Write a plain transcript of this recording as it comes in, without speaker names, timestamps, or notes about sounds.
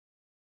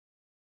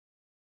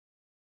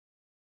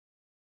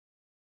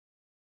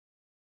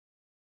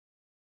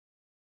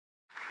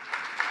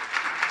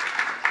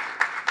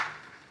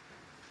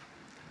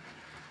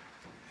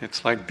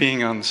It's like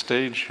being on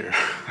stage here.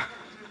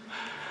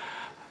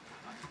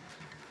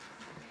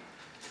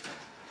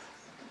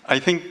 I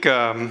think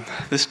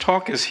this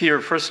talk is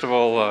here. First of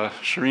all,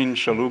 Shireen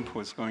Shaloub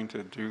was going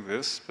to do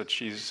this, but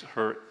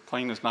her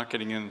plane is not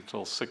getting in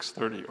until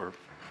 6:30 or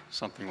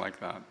something like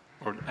that.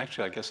 Or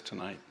actually, I guess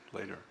tonight,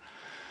 later.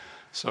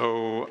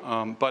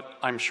 So, but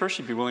I'm sure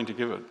she'd be willing to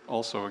give it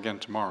also again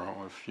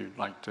tomorrow if you'd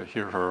like to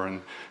hear her.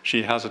 And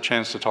she has a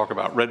chance to talk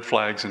about red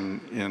flags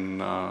in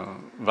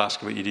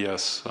vascular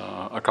EDS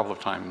a couple of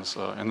times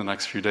in the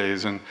next few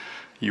days, and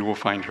you will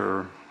find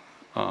her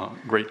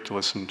great to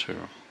listen to.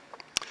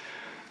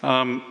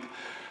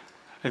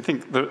 I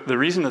think the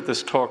reason that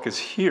this talk is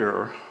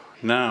here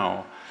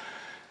now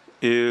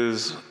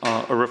is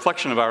a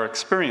reflection of our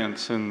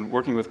experience in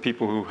working with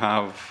people who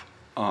have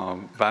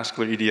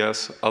vascular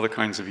EDS, other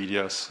kinds of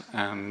EDS,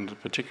 and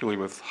particularly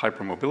with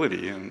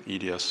hypermobility in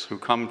EDS who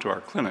come to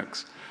our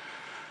clinics,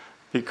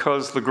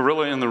 because the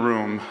gorilla in the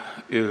room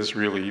is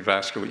really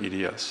vascular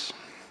EDS.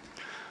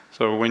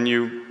 So when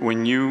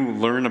you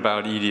learn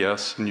about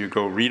EDS and you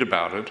go read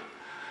about it,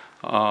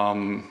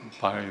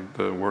 by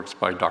the works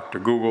by Dr.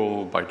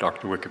 Google, by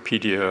Dr.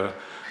 Wikipedia,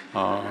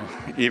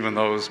 even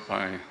those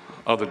by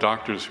other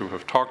doctors who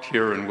have talked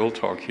here and will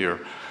talk here,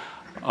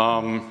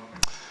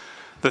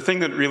 the thing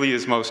that really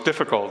is most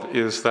difficult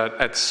is that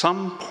at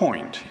some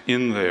point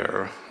in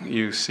there,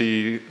 you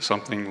see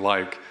something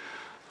like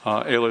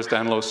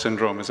Ehlers-Danlos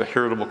syndrome is a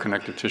heritable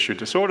connective tissue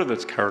disorder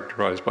that's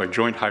characterized by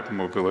joint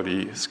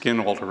hypermobility, skin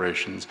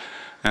alterations,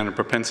 and a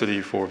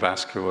propensity for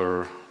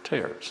vascular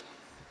tears.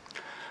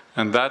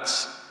 And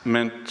that's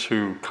meant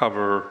to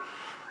cover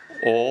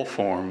all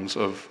forms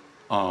of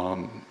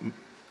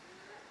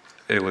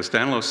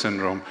Ehlers-Danlos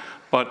syndrome,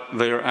 but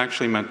they are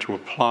actually meant to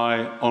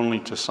apply only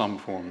to some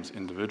forms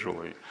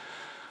individually.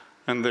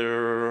 And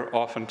they're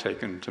often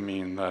taken to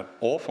mean that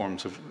all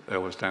forms of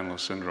Ehlers-Danlos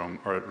syndrome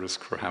are at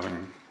risk for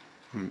having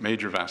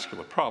major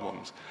vascular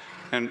problems.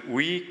 And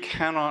we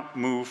cannot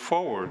move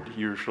forward,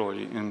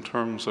 usually, in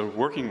terms of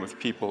working with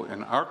people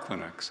in our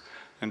clinics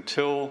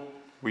until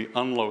we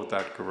unload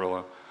that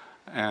gorilla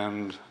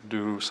and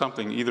do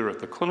something either at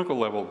the clinical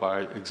level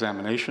by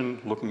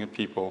examination, looking at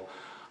people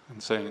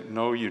and saying,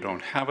 no, you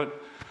don't have it.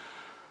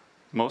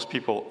 Most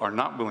people are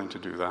not willing to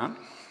do that,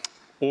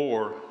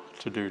 or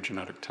to do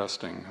genetic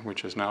testing,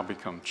 which has now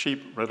become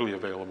cheap, readily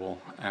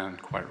available, and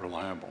quite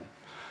reliable.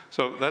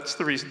 So that's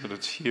the reason that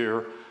it's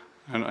here.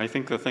 And I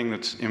think the thing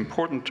that's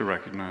important to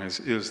recognize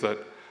is that,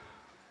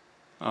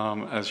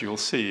 as you'll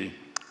see,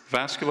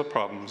 vascular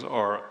problems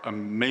are a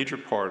major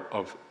part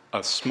of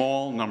a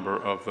small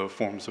number of the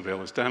forms of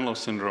Ehlers-Danlos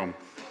syndrome.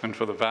 And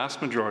for the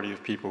vast majority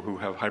of people who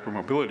have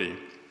hypermobility,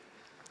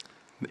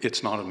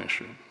 it's not an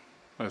issue,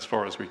 as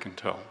far as we can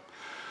tell.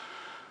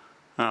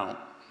 Now,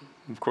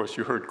 of course,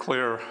 you heard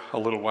Claire a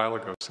little while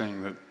ago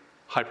saying that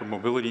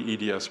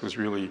hypermobility EDS was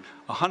really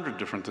 100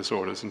 different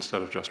disorders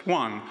instead of just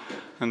one.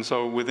 And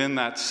so within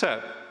that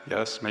set,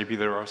 yes, maybe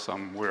there are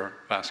some where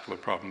vascular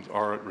problems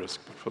are at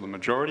risk, but for the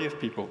majority of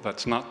people,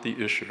 that's not the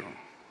issue.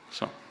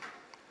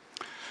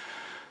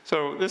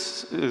 So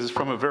this is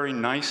from a very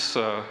nice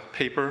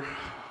paper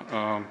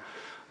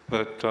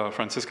that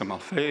Francisca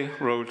Malfay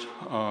wrote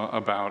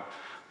about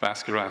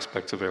vascular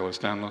aspects of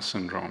Ehlers-Danlos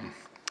syndrome.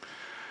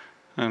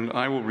 And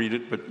I will read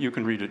it, but you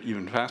can read it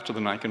even faster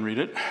than I can read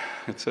it.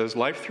 It says,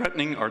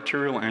 life-threatening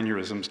arterial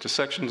aneurysms,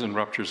 dissections and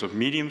ruptures of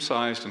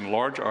medium-sized and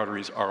large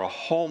arteries are a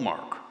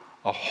hallmark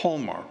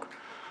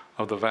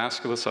of the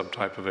vascular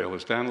subtype of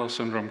Ehlers-Danlos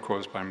syndrome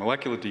caused by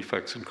molecular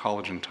defects in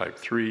collagen type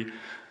 3,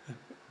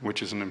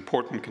 which is an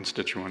important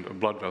constituent of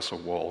blood vessel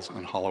walls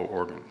and hollow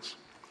organs.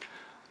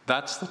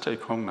 That's the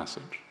take-home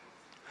message.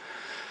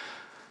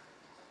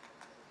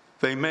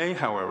 They may,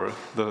 however,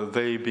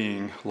 they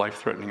being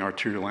life-threatening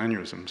arterial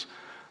aneurysms,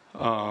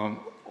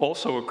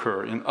 also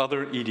occur in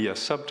other EDS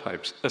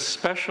subtypes,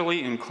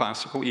 especially in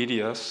classical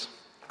EDS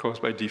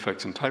caused by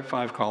defects in type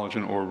 5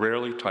 collagen or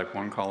rarely type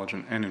 1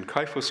 collagen, and in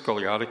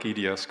kyphoscoliotic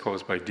EDS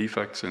caused by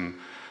defects in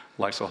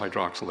lysyl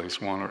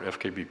hydroxylase 1 or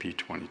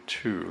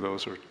FKBP22.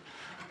 Those are,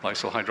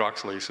 lysyl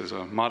hydroxylase is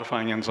a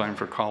modifying enzyme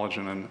for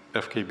collagen, and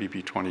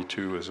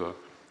FKBP22 is a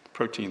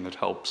protein that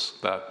helps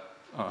that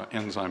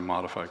enzyme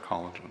modify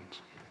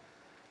collagens.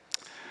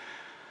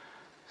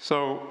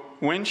 So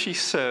when she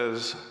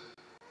says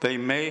they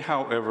may,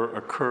 however,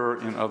 occur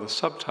in other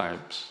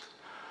subtypes,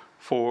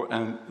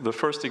 and the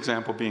first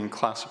example being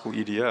classical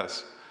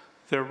EDS,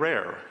 they're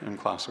rare in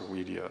classical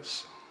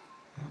EDS.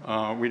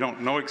 We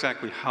don't know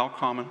exactly how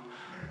common,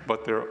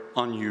 but they're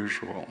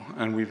unusual.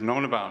 And we've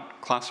known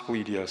about classical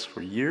EDS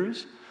for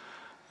years,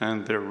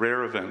 and they're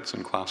rare events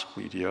in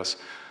classical EDS.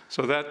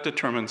 So that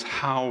determines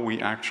how we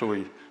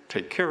actually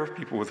take care of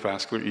people with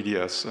vascular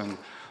EDS, and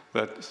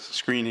that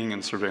screening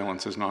and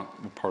surveillance is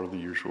not part of the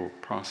usual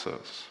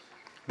process.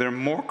 They're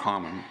more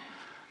common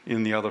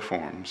in the other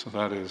forms,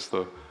 that is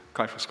the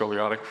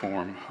kyphoscoliotic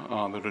form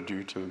that are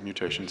due to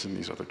mutations in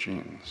these other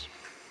genes.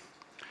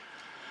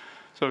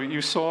 So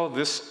you saw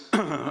this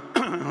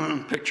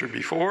picture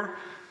before.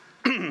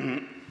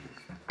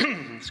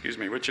 excuse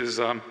me, which is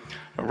a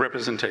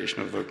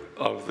representation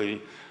of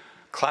the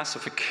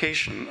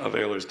classification of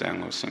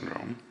Ehlers-Danlos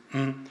syndrome.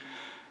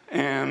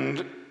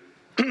 And,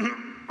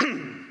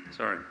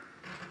 sorry.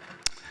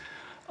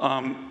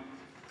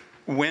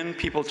 When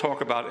people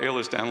talk about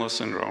Ehlers-Danlos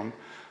syndrome,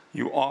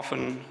 you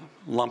often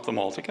lump them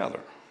all together.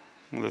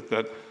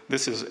 That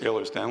this is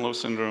Ehlers-Danlos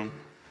syndrome.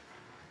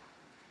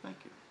 Thank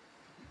you.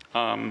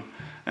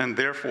 And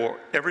therefore,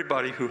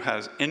 everybody who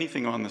has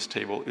anything on this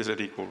table is at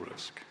equal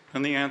risk.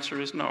 And the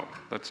answer is no,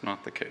 that's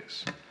not the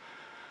case.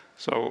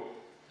 So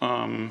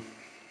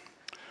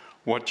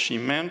what she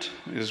meant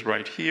is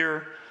right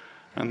here,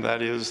 and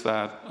that is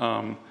that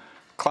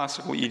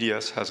classical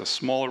EDS has a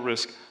smaller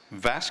risk.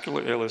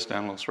 Vascular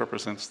Ehlers-Danlos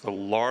represents the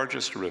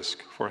largest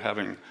risk for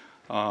having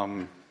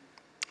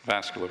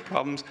vascular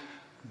problems.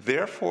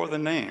 Therefore, the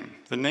name.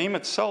 The name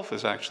itself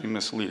is actually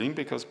misleading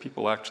because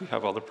people actually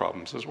have other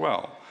problems as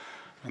well.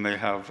 And they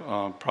have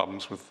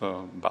problems with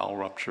bowel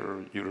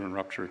rupture, uterine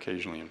rupture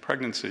occasionally in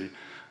pregnancy,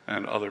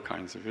 and other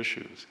kinds of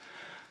issues.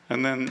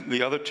 And then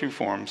the other two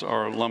forms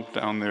are lumped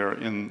down there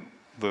in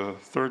the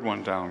third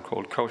one down,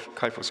 called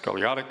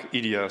kyphoscoliotic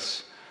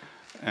EDS,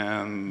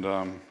 and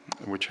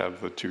which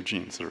have the two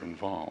genes that are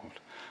involved.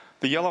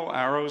 The yellow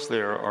arrows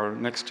there are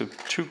next to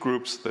two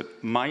groups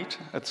that might,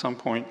 at some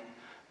point,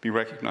 be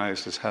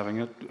recognized as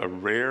having it, a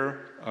rare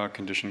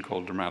condition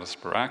called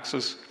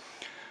dermatosparaxis,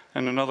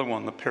 and another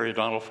one, the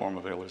periodontal form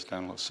of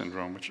Ehlers-Danlos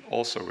syndrome, which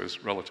also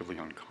is relatively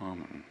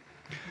uncommon.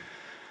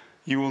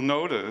 You will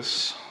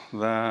notice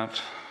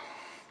that,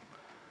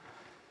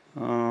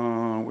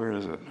 where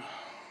is it?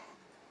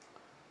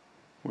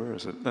 Where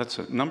is it? That's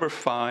it. Number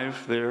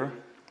 5 there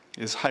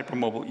is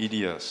hypermobile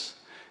EDS.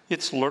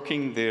 It's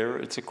lurking there.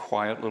 It's a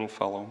quiet little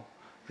fellow.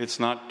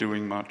 It's not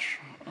doing much.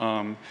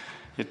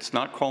 It's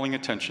not calling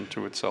attention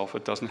to itself.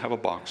 It doesn't have a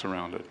box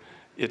around it.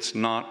 It's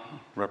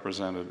not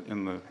represented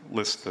in the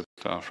list that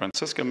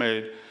Francisca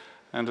made,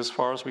 and as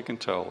far as we can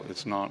tell,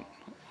 it's not,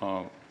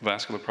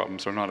 vascular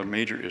problems are not a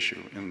major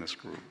issue in this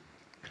group.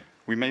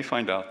 We may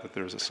find out that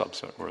there's a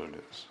subset where it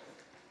is.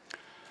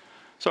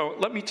 So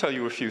let me tell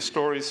you a few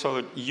stories so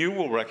that you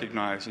will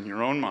recognize in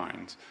your own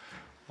minds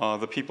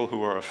the people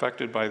who are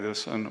affected by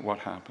this and what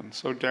happens.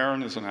 So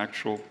Darren is an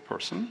actual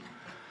person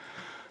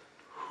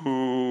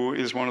who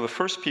is one of the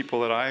first people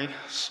that I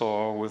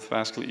saw with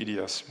vascular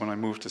EDS when I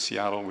moved to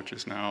Seattle, which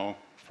is now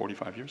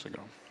 45 years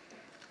ago.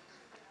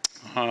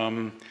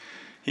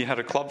 He had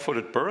a clubfoot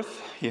at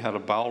birth. He had a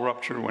bowel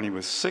rupture when he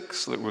was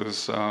 6 that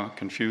was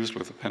confused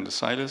with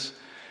appendicitis.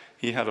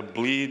 He had a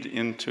bleed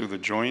into the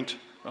joint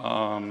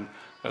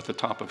at the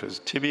top of his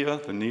tibia,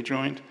 the knee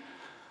joint.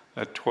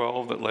 At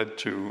 12, that led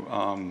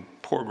to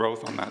poor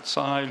growth on that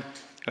side.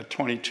 At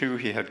 22,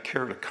 he had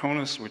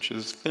keratoconus, which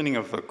is thinning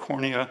of the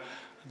cornea,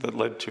 that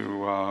led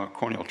to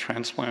corneal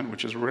transplant,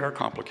 which is a rare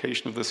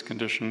complication of this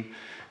condition.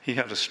 He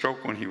had a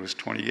stroke when he was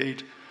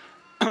 28,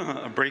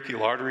 a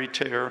brachial artery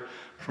tear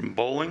from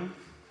bowling,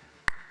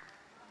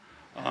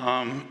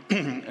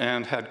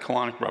 and had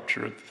colonic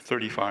rupture at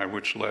 35,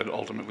 which led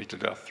ultimately to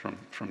death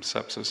from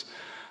sepsis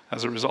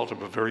as a result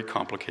of a very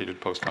complicated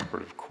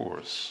postoperative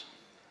course.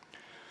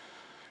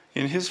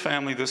 In his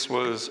family, this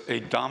was a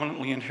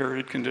dominantly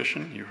inherited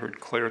condition. You heard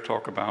Claire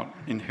talk about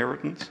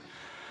inheritance.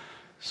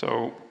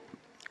 So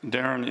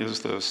Darren is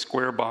the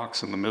square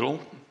box in the middle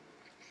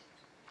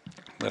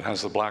that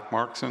has the black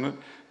marks in it.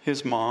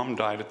 His mom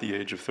died at the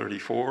age of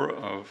 34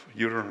 of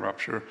uterine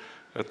rupture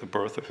at the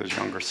birth of his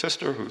younger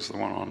sister, who's the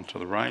one on to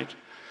the right.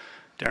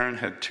 Darren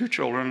had 2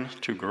 children,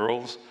 2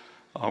 girls,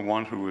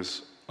 one who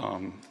was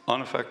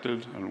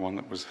unaffected and one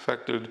that was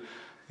affected.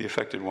 The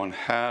affected one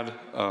had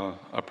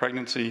a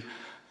pregnancy,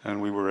 and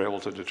we were able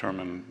to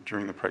determine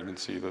during the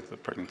pregnancy that the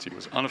pregnancy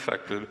was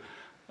unaffected,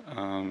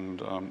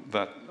 and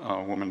that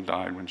woman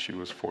died when she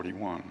was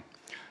 41.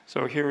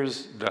 So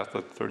here's death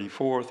at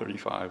 34,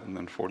 35, and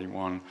then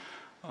 41,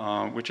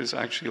 which is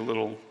actually a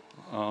little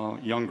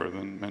younger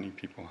than many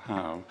people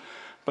have.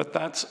 But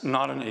that's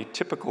not an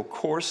atypical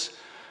course,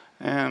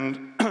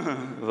 and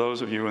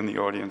those of you in the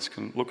audience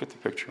can look at the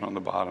picture on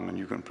the bottom and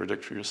you can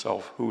predict for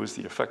yourself who is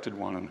the affected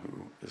one and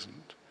who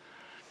isn't.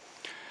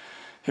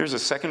 Here's a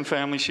second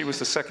family. She was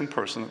the second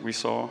person that we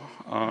saw.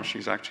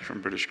 She's actually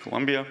from British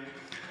Columbia.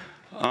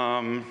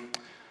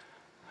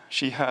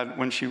 She had,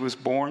 when she was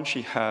born,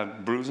 she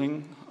had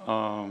bruising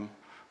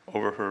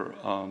over her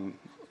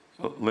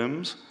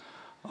limbs.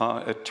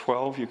 At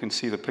 12, you can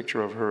see the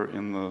picture of her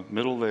in the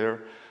middle there.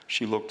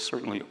 She looked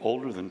certainly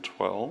older than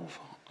 12.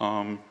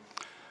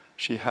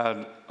 She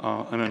had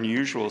an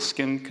unusual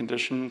skin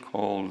condition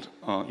called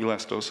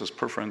elastosis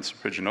perforans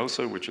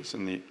serpiginosa, which is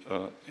in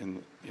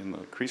the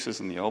creases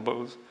in the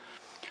elbows.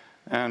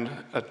 And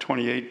at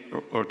 28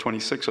 or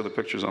 26 are the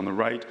pictures on the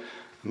right.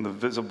 And the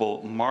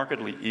visible,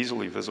 markedly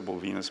easily visible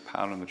venous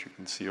pattern that you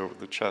can see over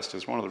the chest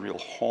is one of the real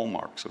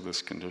hallmarks of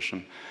this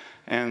condition.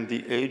 And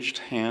the aged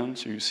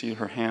hands, you see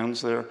her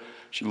hands there,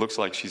 she looks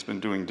like she's been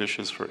doing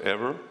dishes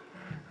forever.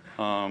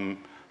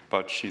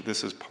 But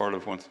this is part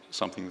of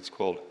something that's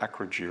called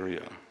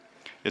acrogyria.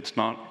 It's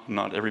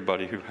not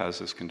everybody who has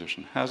this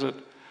condition has it.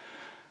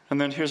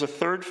 And then here's a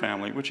third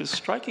family, which is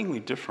strikingly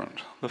different.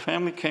 The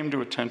family came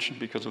to attention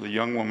because of the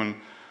young woman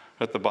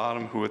at the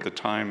bottom, who at the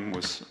time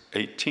was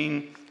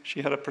 18.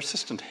 She had a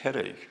persistent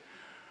headache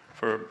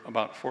for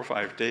about 4 or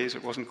 5 days.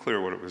 It wasn't clear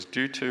what it was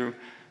due to.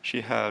 She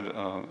had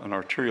an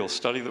arterial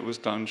study that was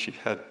done. She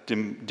had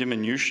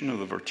diminution of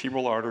the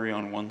vertebral artery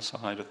on one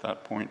side at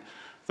that point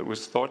that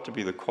was thought to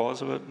be the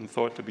cause of it and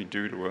thought to be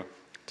due to a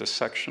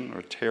dissection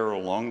or tear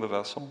along the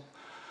vessel.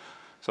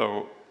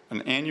 So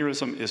an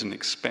aneurysm is an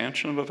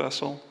expansion of a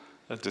vessel.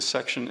 A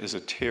dissection is a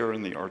tear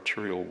in the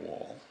arterial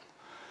wall.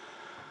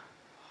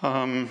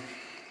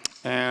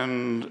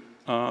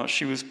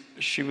 She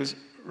was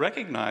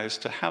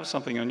recognized to have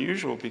something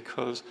unusual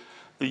because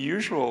the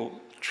usual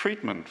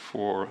treatment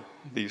for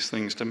these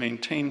things to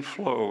maintain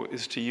flow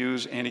is to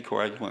use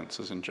anticoagulants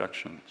as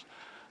injections.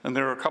 And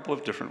there are a couple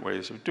of different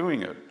ways of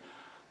doing it.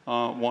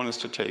 One is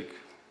to take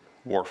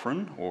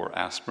warfarin or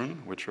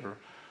aspirin, which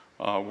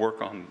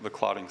work on the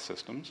clotting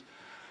systems.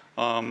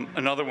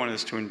 Another one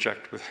is to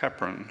inject with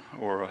heparin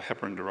or a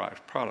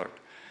heparin-derived product.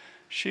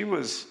 She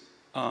was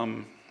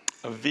a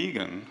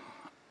vegan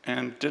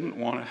and didn't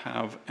want to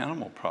have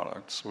animal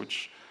products,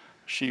 which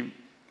she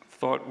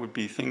thought would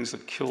be things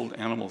that killed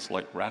animals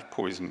like rat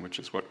poison, which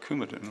is what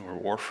Coumadin or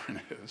warfarin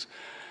is.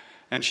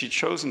 And she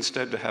chose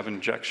instead to have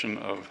injection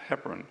of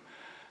heparin,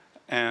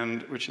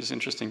 and which is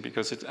interesting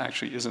because it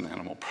actually is an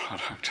animal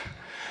product.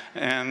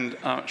 And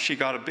she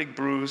got a big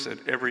bruise at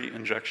every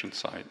injection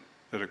site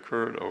that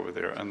occurred over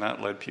there, and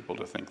that led people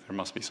to think there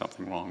must be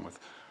something wrong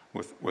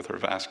with her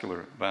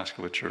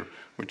vasculature,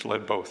 which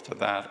led both to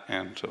that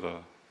and to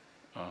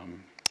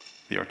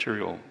the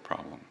arterial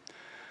problem.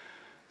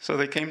 So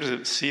they came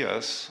to see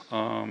us.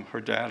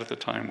 Her dad at the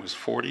time was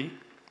 40,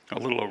 a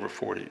little over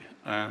 40,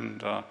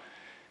 and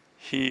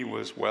he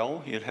was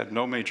well. He had had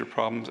no major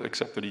problems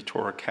except that he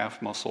tore a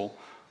calf muscle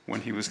when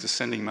he was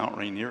descending Mount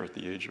Rainier at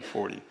the age of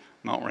 40.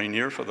 Mount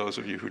Rainier, for those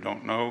of you who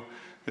don't know,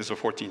 is a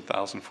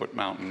 14,000-foot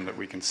mountain that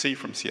we can see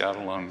from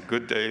Seattle on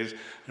good days,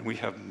 and we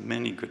have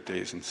many good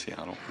days in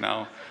Seattle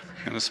now,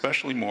 and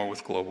especially more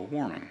with global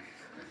warming.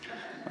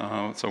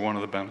 So one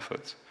of the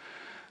benefits.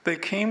 They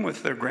came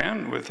with her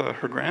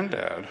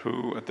granddad,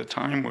 who at the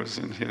time was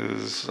in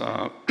his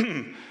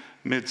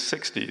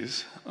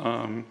mid-60s,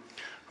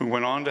 who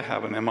went on to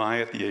have an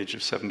MI at the age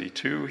of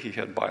 72. He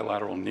had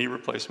bilateral knee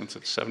replacements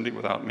at 70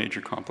 without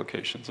major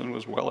complications and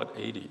was well at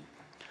 80.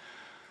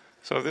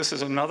 So this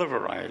is another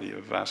variety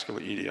of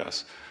vascular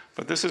EDS,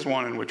 but this is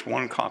one in which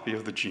one copy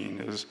of the gene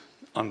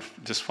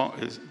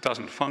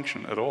doesn't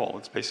function at all.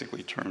 It's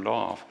basically turned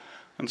off.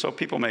 And so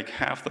people make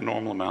half the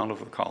normal amount of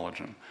the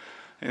collagen,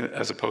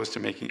 as opposed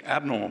to making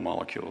abnormal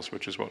molecules,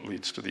 which is what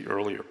leads to the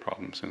earlier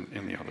problems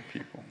in the other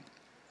people.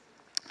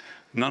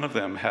 None of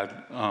them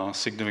had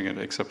significant,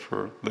 except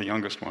for the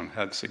youngest one,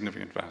 had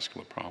significant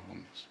vascular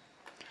problems.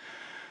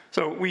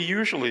 So we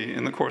usually,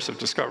 in the course of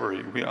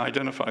discovery, we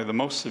identify the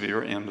most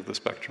severe end of the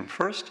spectrum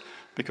first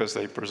because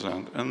they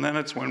present, and then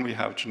it's when we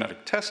have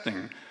genetic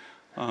testing,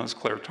 as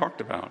Claire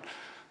talked about,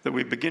 that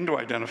we begin to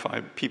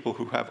identify people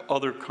who have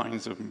other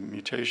kinds of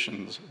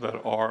mutations that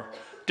are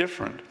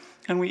different.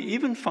 And we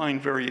even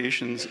find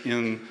variations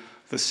in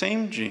the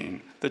same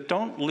gene that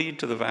don't lead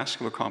to the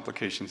vascular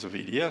complications of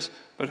EDS,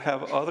 but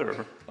have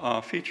other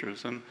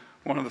features. And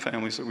one of the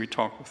families that we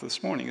talked with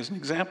this morning is an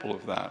example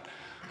of that.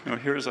 You know,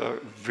 here's a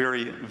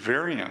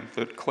variant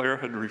that Claire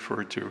had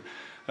referred to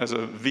as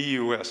a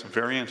VUS,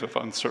 variant of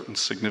uncertain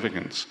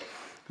significance.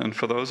 And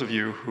for those of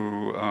you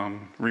who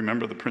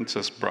remember The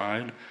Princess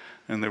Bride,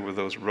 and there were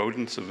those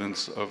rodents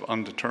of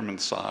undetermined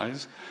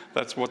size,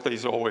 that's what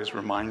these always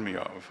remind me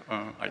of.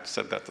 I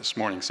said that this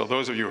morning, so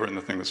those of you who are in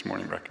the thing this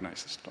morning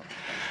recognize this stuff.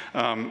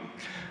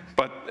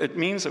 But it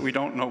means that we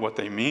don't know what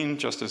they mean,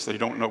 just as they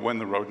don't know when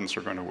the rodents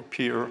are going to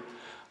appear.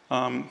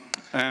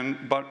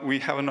 But we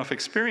have enough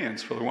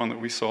experience for the one that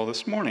we saw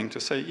this morning to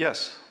say,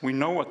 yes, we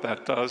know what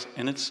that does,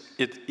 and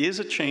it is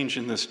a change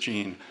in this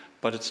gene,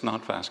 but it's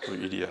not vascular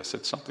EDS.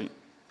 It's something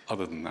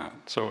other than that.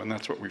 And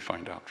that's what we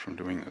find out from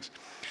doing this.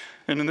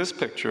 And in this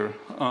picture,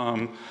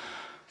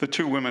 the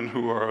two women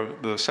who are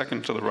the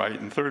second to the right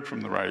and third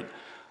from the right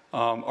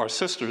are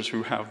sisters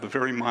who have the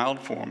very mild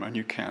form, and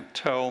you can't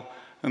tell,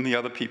 and the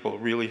other people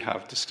really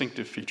have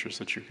distinctive features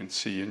that you can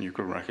see, and you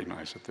can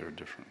recognize that they're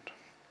different.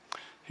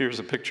 Here's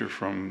a picture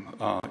from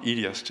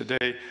EDS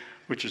Today,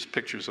 which is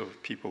pictures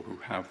of people who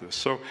have this.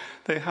 So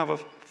they have a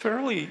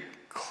fairly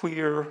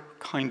clear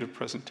kind of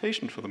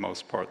presentation for the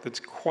most part that's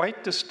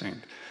quite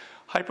distinct.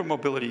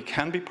 Hypermobility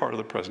can be part of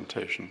the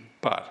presentation,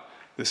 but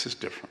this is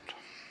different.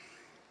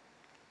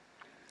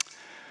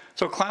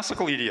 So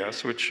classical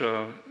EDS, which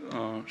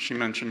she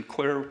mentioned,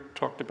 Claire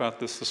talked about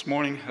this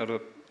morning, had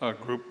a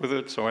group with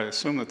it, so I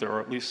assume that there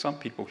are at least some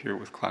people here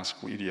with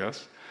classical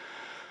EDS.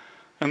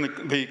 And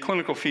the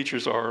clinical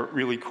features are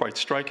really quite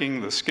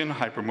striking. The skin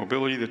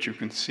hypermobility that you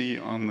can see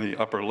on the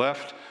upper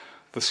left,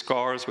 the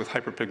scars with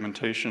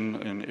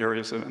hyperpigmentation in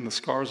areas, and the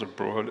scars are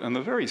broad, and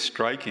the very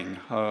striking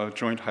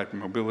joint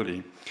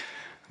hypermobility.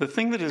 The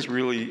thing that is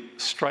really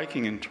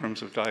striking in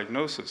terms of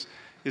diagnosis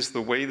is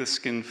the way the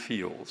skin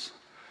feels.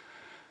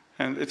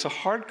 And it's a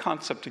hard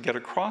concept to get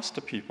across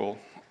to people.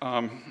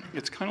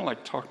 It's kind of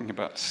like talking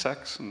about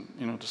sex and,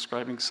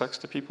 describing sex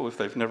to people if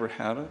they've never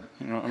had it.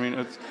 I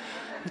mean,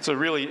 it's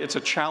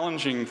a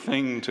challenging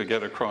thing to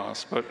get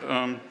across. But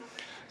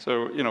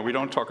so, we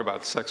don't talk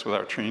about sex with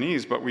our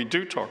trainees, but we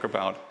do talk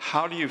about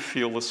how do you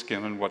feel the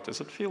skin and what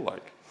does it feel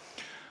like.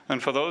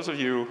 And for those of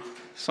you,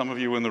 some of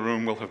you in the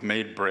room will have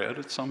made bread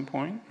at some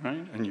point,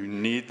 right? And you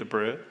need the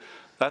bread.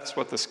 That's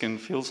what the skin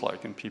feels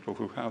like in people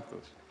who have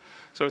this.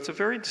 So it's a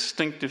very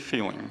distinctive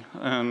feeling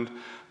and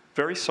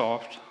very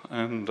soft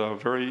and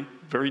very,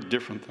 very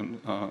different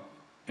than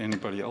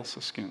anybody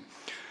else's skin.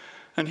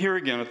 And here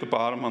again at the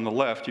bottom on the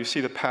left, you see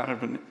the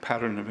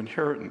pattern of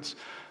inheritance.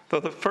 Though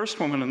the first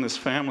woman in this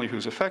family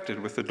who's affected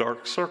with the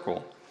dark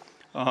circle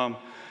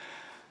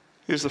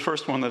is the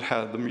first one that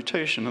had the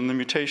mutation. And the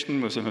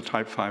mutation was in a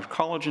type 5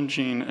 collagen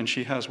gene, and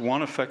she has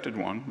one affected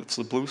one, that's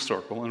the blue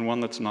circle, and one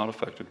that's not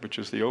affected, which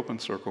is the open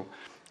circle.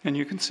 And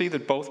you can see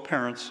that both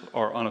parents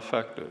are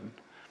unaffected.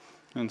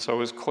 And so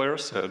as Claire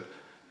said,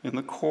 in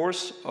the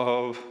course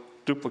of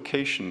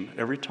duplication,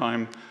 every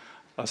time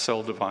a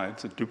cell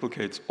divides, it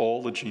duplicates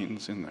all the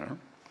genes in there.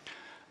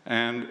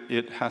 And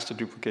it has to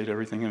duplicate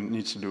everything, and it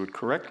needs to do it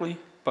correctly,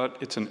 but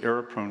it's an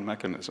error-prone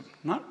mechanism.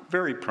 Not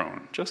very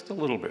prone, just a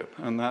little bit,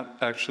 and that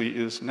actually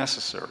is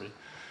necessary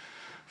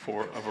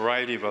for a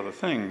variety of other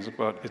things,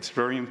 but it's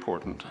very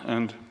important.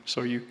 And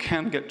so you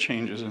can get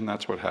changes, and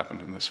that's what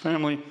happened in this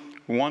family.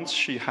 Once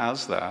she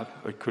has that,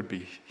 it could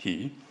be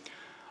he,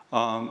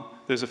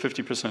 there's a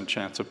 50%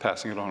 chance of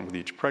passing it on with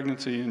each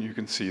pregnancy, and you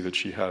can see that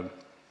she had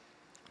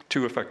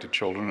 2 affected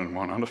children and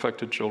 1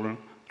 unaffected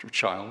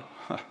child.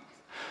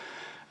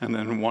 And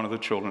then one of the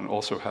children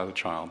also had a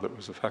child that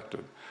was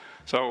affected.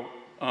 So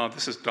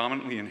this is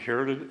dominantly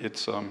inherited.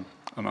 It's an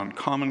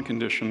uncommon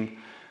condition.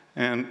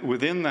 And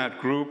within that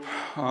group,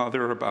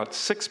 there are about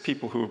 6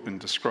 people who have been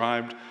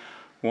described,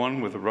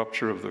 one with a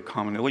rupture of the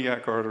common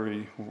iliac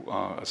artery,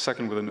 a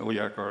second with an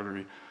iliac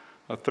artery,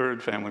 a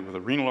third family with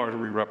a renal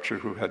artery rupture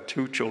who had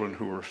 2 children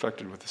who were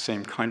affected with the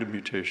same kind of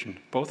mutation,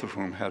 both of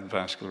whom had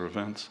vascular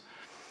events.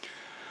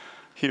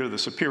 Here, the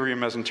superior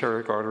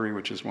mesenteric artery,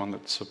 which is one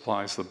that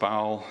supplies the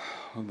bowel.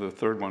 The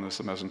third one is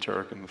the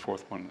mesenteric, and the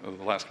fourth one,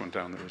 the last one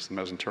down there is the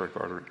mesenteric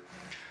artery.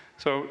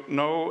 So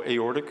no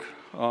aortic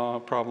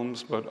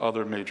problems, but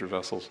other major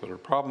vessels that are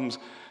problems,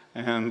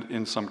 and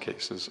in some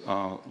cases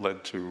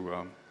led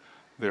to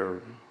their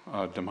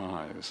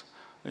demise.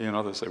 In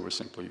others, they were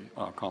simply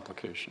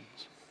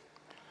complications.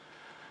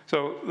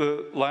 So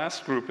the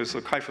last group is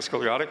the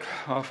kyphoscoliotic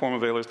form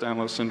of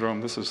Ehlers-Danlos syndrome.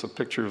 This is the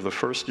picture of the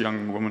first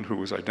young woman who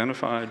was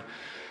identified.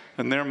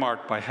 And they're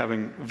marked by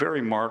having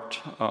very marked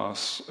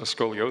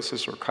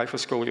scoliosis or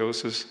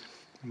kyphoscoliosis,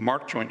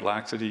 marked joint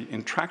laxity,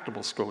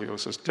 intractable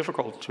scoliosis,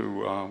 difficult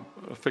to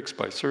fix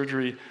by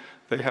surgery.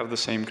 They have the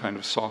same kind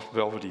of soft,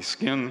 velvety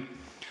skin.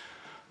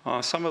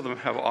 Some of them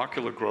have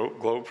ocular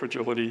globe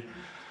fragility,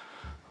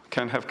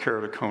 can have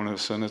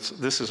keratoconus, and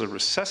this is a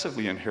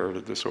recessively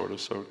inherited disorder,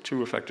 so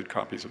 2 affected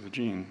copies of the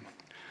gene.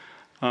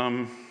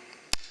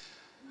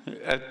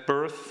 At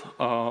birth,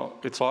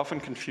 it's often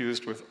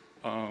confused with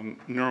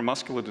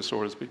neuromuscular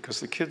disorders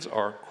because the kids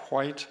are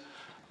quite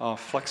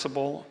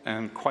flexible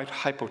and quite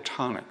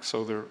hypotonic,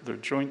 so their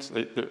joints,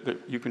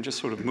 you can just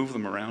sort of move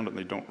them around and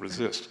they don't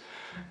resist.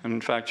 And in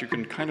fact, you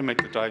can kind of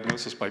make the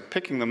diagnosis by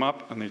picking them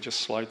up and they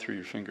just slide through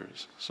your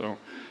fingers. So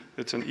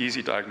it's an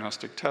easy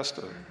diagnostic test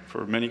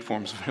for many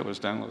forms of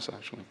Ehlers-Danlos,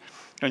 actually.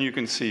 And you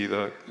can see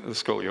the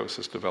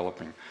scoliosis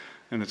developing.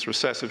 And it's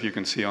recessive. You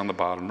can see on the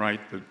bottom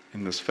right that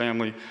in this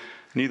family,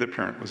 neither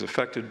parent was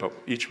affected, but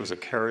each was a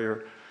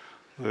carrier.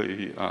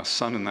 The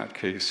son, in that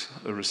case,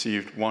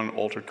 received 1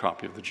 altered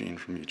copy of the gene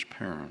from each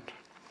parent.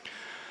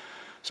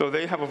 So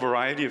they have a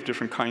variety of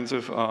different kinds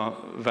of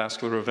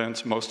vascular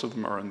events. Most of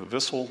them are in the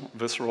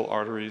visceral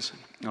arteries.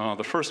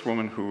 The first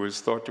woman who is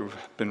thought to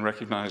have been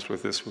recognized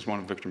with this was one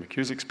of Victor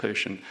McCusick's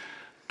patients,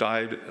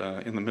 died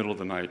in the middle of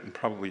the night and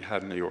probably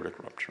had an aortic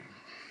rupture.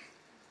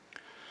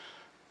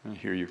 And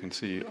here you can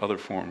see other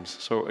forms.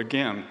 So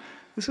again,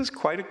 this is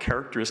quite a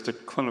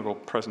characteristic clinical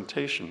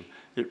presentation.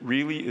 It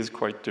really is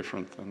quite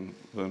different than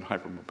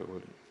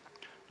hypermobility.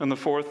 And the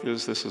fourth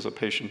is, this is a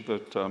patient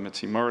that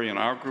Mitzi Murray and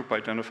our group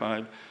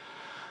identified.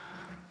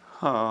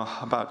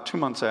 About 2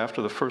 months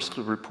after the first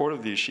report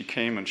of these, she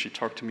came and she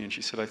talked to me and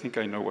she said, I think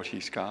I know what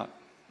he's got.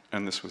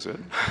 And this was it.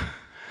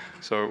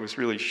 So it was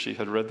really, she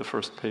had read the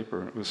first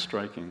paper, it was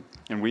striking.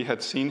 And we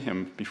had seen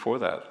him before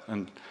that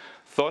and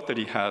thought that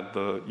he had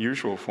the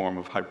usual form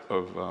of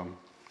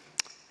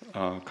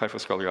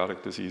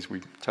kyphoscoliotic disease. We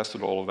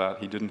tested all of that,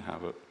 he didn't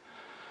have it.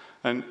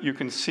 And you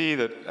can see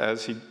that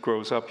as he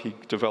grows up, he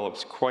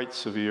develops quite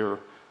severe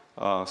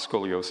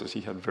scoliosis. He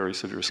had very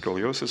severe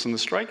scoliosis. And the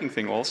striking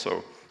thing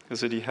also is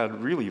that he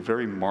had really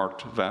very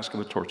marked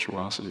vascular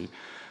tortuosity.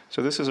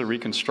 So this is a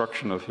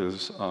reconstruction of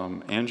his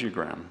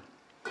angiogram.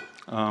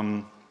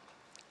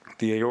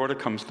 The aorta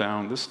comes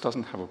down. This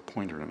doesn't have a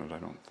pointer in it, I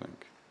don't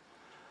think.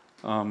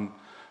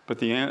 But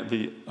the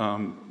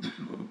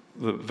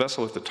the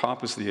vessel at the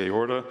top is the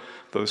aorta.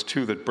 Those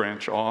two that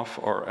branch off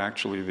are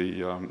actually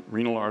the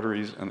renal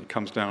arteries, and it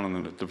comes down and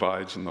then it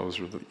divides, and those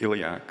are the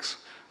iliacs.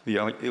 The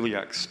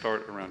iliacs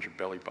start around your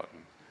belly button.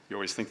 You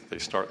always think that they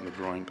start in the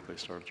groin, but they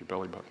start at your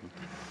belly button.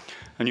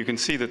 And you can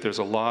see that there's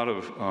a lot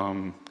of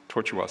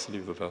tortuosity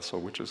of the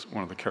vessel, which is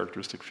one of the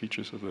characteristic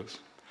features of this.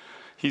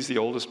 He's the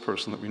oldest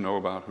person that we know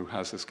about who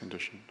has this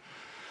condition.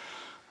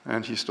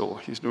 And he's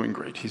doing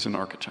great. He's an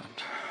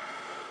architect.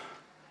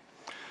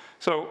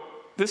 So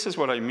this is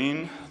what I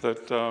mean,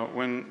 that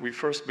when we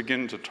first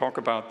begin to talk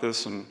about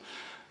this and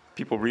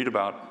people read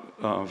about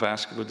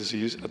vascular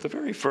disease, at the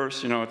very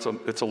first,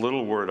 it's a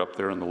little word up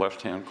there in the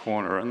left-hand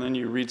corner, and then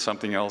you read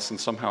something else and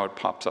somehow it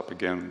pops up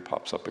again and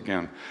pops up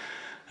again.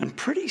 And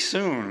pretty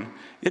soon,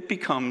 it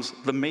becomes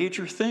the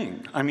major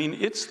thing. I mean,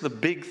 it's the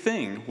big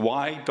thing.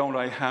 Why don't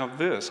I have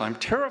this? I'm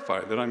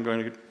terrified that I'm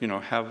going to,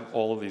 have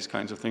all of these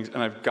kinds of things,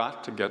 and I've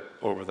got to get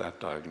over that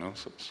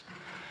diagnosis.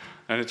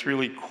 And it's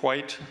really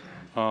quite,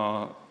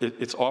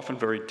 it's often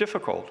very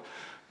difficult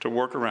to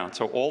work around.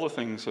 So all the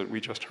things that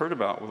we just heard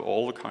about with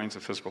all the kinds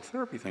of physical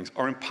therapy things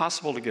are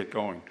impossible to get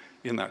going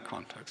in that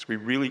context. We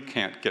really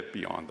can't get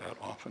beyond that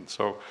often.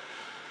 So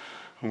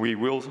we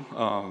will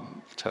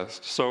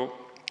test. So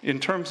in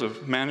terms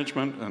of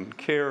management and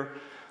care,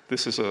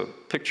 this is a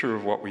picture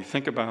of what we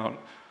think about,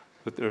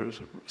 that there's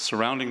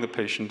surrounding the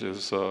patient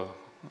is a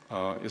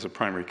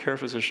primary care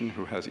physician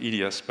who has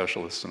EDS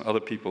specialists and other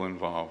people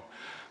involved.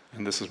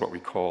 And this is what we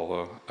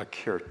call a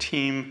care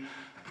team,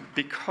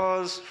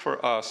 because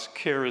for us,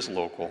 care is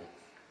local.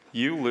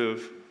 You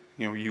live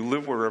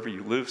wherever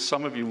you live.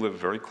 Some of you live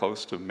very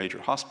close to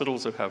major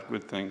hospitals that have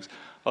good things.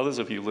 Others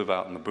of you live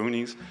out in the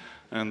boonies,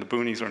 and the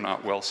boonies are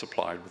not well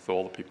supplied with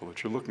all the people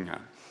that you're looking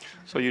at.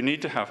 So you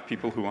need to have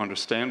people who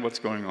understand what's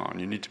going on.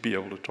 You need to be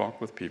able to talk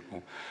with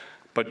people.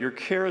 But your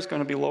care is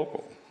going to be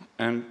local,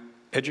 and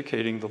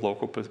educating the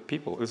local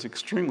people is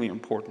extremely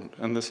important,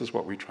 and this is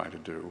what we try to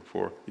do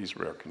for these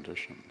rare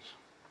conditions.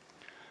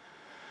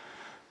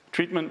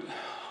 Treatment,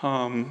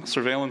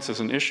 surveillance is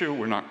an issue.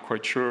 We're not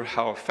quite sure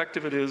how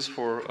effective it is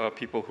for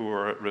people who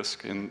are at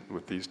risk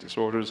with these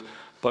disorders.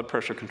 Blood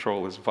pressure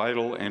control is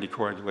vital.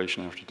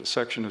 Anticoagulation after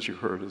dissection, as you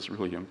heard, is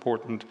really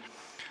important.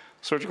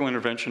 Surgical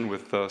intervention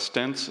with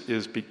stents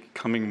is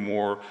becoming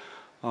more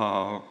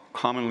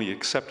commonly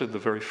accepted. The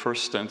very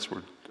first stents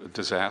were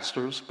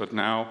disasters, but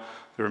now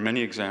there are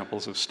many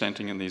examples of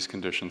stenting in these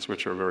conditions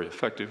which are very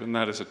effective, and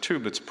that is a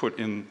tube that's put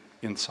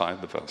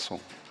inside the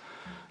vessel.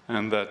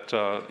 And that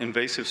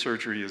invasive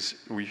surgery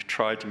we've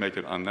tried to make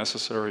it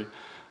unnecessary,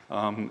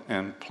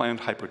 and planned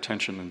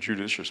hypertension and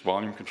judicious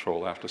volume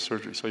control after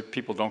surgery, so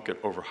people don't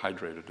get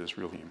overhydrated, is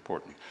really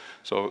important.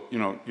 So,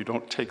 you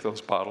don't take those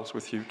bottles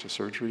with you to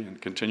surgery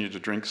and continue to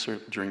drink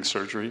during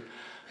surgery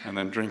and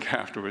then drink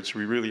afterwards.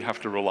 We really have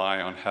to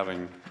rely on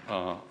having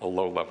a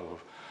low level of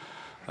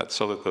that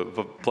so that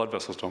the blood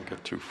vessels don't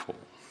get too full.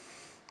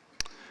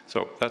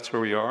 So that's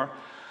where we are.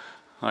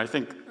 I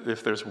think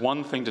if there's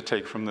one thing to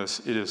take from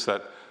this, it is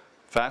that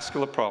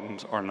vascular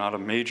problems are not a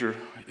major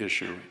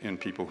issue in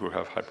people who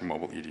have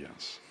hypermobile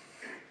EDS.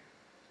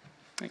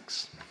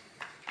 Thanks.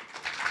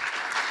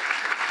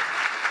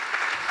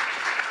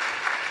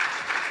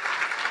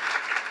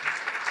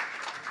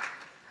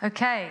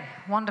 Okay,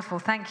 wonderful,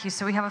 thank you.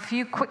 So we have a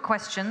few quick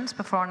questions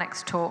before our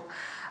next talk.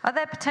 Are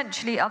there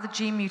potentially other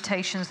gene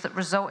mutations that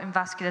result in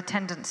vascular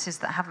tendencies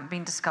that haven't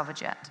been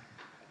discovered yet?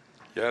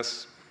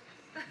 Yes.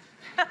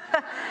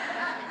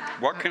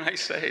 What can I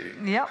say?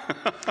 Yep.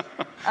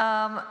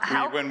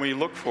 When we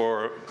look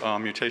for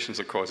mutations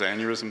that cause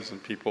aneurysms in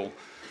people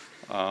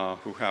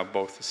who have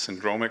both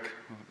syndromic,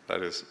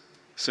 that is,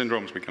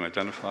 syndromes we can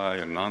identify,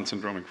 and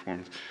non-syndromic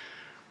forms,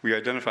 we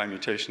identify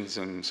mutations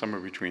in somewhere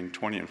between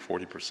 20 and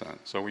 40%.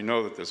 So we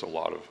know that there's a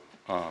lot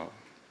of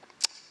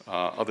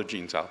other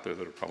genes out there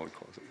that are probably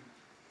causing it.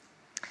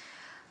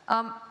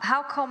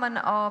 How common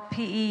are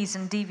PEs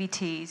and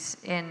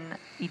DVTs in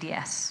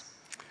EDS?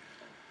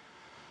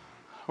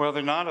 Well,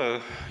 they're not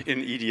in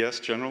EDS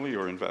generally,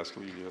 or in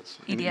vascular EDS?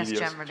 EDS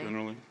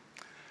generally.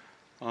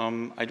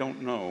 I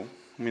don't know.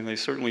 I mean, they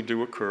certainly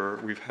do occur.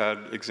 We've had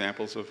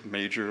examples of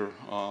major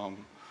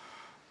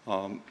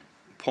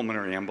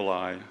pulmonary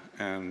emboli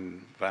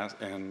and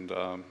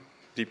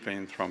deep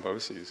vein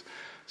thromboses.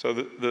 So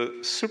the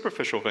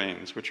superficial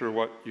veins, which are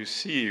what you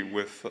see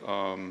with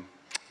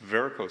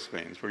varicose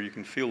veins, where you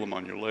can feel them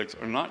on your legs,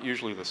 are not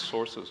usually the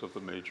sources of the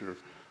major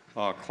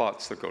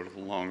clots that go to the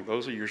lung.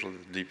 Those are usually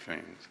the deep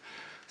veins.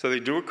 So they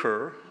do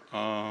occur.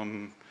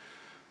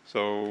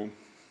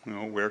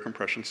 Wear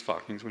compression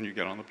stockings when you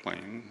get on the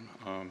plane.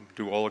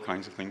 Do all the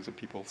kinds of things that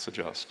people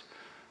suggest.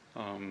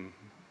 I'm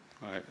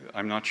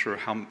not sure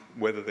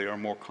whether they are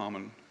more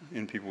common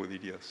in people with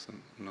EDS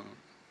than not.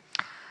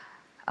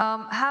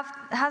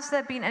 Has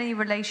there been any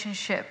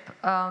relationship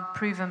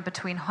proven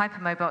between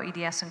hypermobile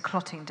EDS and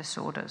clotting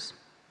disorders?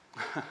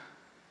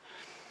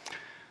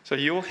 So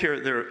you'll hear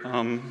there.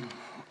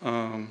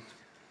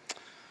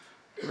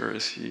 Where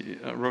is he?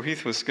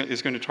 Rohith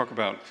is going to talk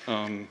about.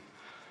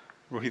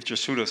 Rohith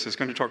Jasudas is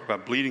going to talk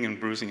about bleeding and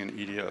bruising in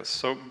EDS.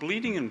 So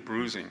bleeding and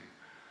bruising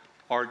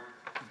are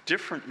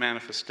different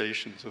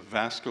manifestations of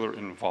vascular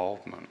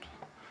involvement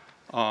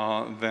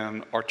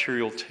than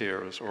arterial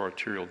tears or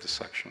arterial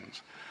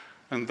dissections.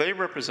 And they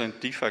represent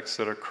defects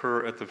that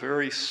occur at the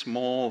very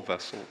small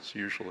vessels,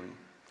 usually.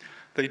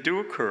 They do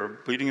occur,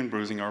 bleeding and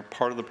bruising are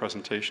part of the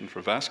presentation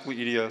for vascular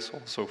EDS,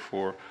 also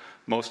for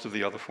most of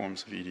the other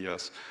forms of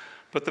EDS.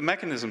 But the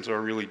mechanisms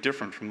are really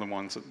different from the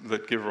ones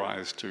that give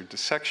rise to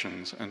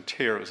dissections and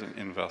tears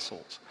in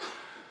vessels.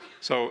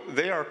 So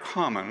they are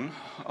common.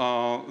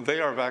 They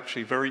are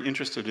actually very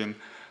interested in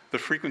the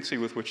frequency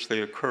with which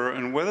they occur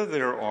and whether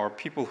there are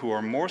people who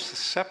are more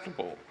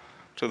susceptible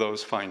to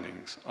those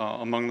findings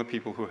among the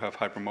people who have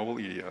hypermobile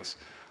EDS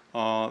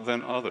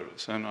than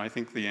others. And I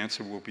think the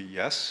answer will be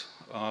yes.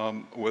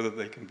 Whether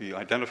they can be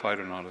identified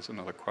or not is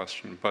another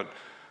question. But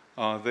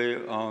they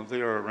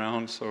are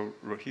around. So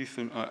Rohith,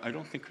 and I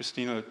don't think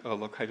Christina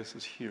Lokaitis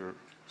is here.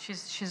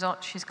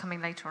 She's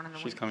coming later on in the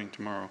week. She's coming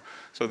tomorrow.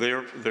 So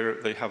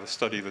they have a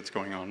study that's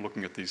going on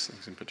looking at these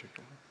things in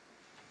particular.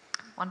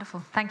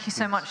 Wonderful. Thank you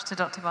so much to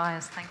Dr.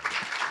 Byers. Thank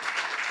you.